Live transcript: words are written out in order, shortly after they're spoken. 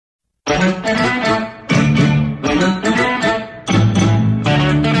Here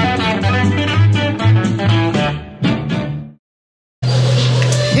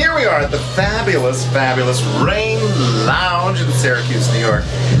we are at the fabulous, fabulous Rain Lounge in Syracuse, New York.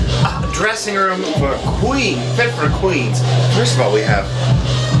 A dressing room for a queen, fit for queens. First of all, we have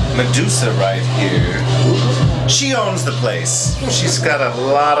Medusa right here. She owns the place. She's got a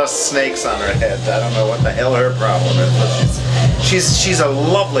lot of snakes on her head. I don't know what the hell her problem is, but she's a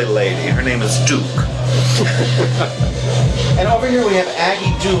lovely lady. Her name is Duke. And over here we have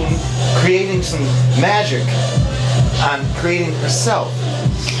Aggie Doon creating some magic on creating herself.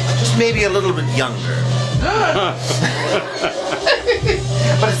 Just maybe a little bit younger.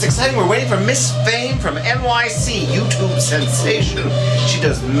 But it's exciting. We're waiting for Miss Fame from NYC, YouTube sensation. She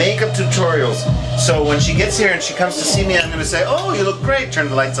does makeup tutorials. So when she gets here and she comes to see me, I'm going to say, "Oh, you look great." Turn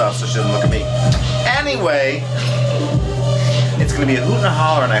the lights off so she doesn't look at me. Anyway, it's going to be a hoot and a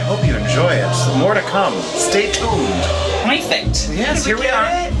holler, and I hope you enjoy it. So more to come. Stay tuned. Perfect. Yes, here we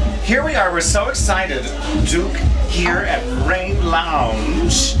are. Here we are. We're so excited. Duke here at Rain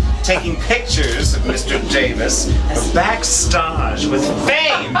Lounge, taking pictures of Mr. Davis backstage with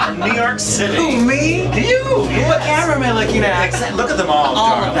Fame from New York City. Who, me? You, yes. What camera am I looking at? Look at them all, All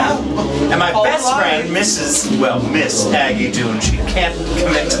darling. of them. And my All best right. friend, Miss Aggie Doon, she can't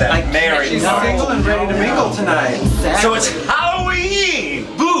commit to that married She's part. single and ready to mingle tonight. So it's Halloween!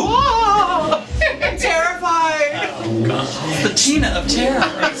 Boo! Oh, I'm terrified. Oh, God. The Tina of terror.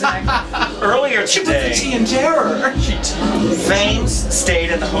 Exactly. Earlier She was the today, T in terror. Fame stayed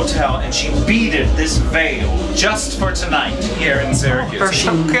at the hotel and she beaded this veil just for tonight here in Syracuse.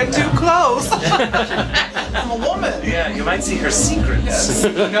 Don't get too close. I'm a woman. Yeah, you might see her secrets.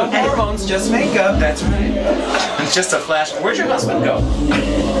 No hormones, just makeup. That's right. It's just a flash. Where'd your husband go?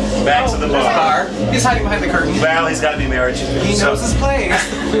 Back to the bar. He's hiding behind the curtain. Well, he's got to be married to you. He knows his place.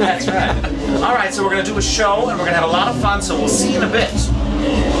 That's right. All right, so we're going to do a show and we're going to have a lot of fun, so we'll see you in a bit.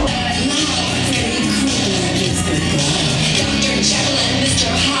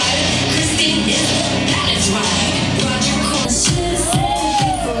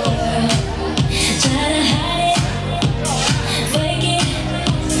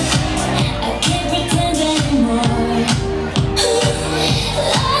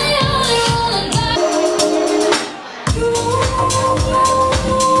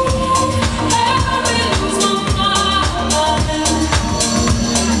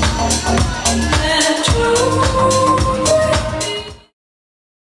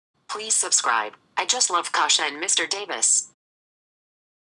 Please subscribe. I just love Kasha and Mr. Davis.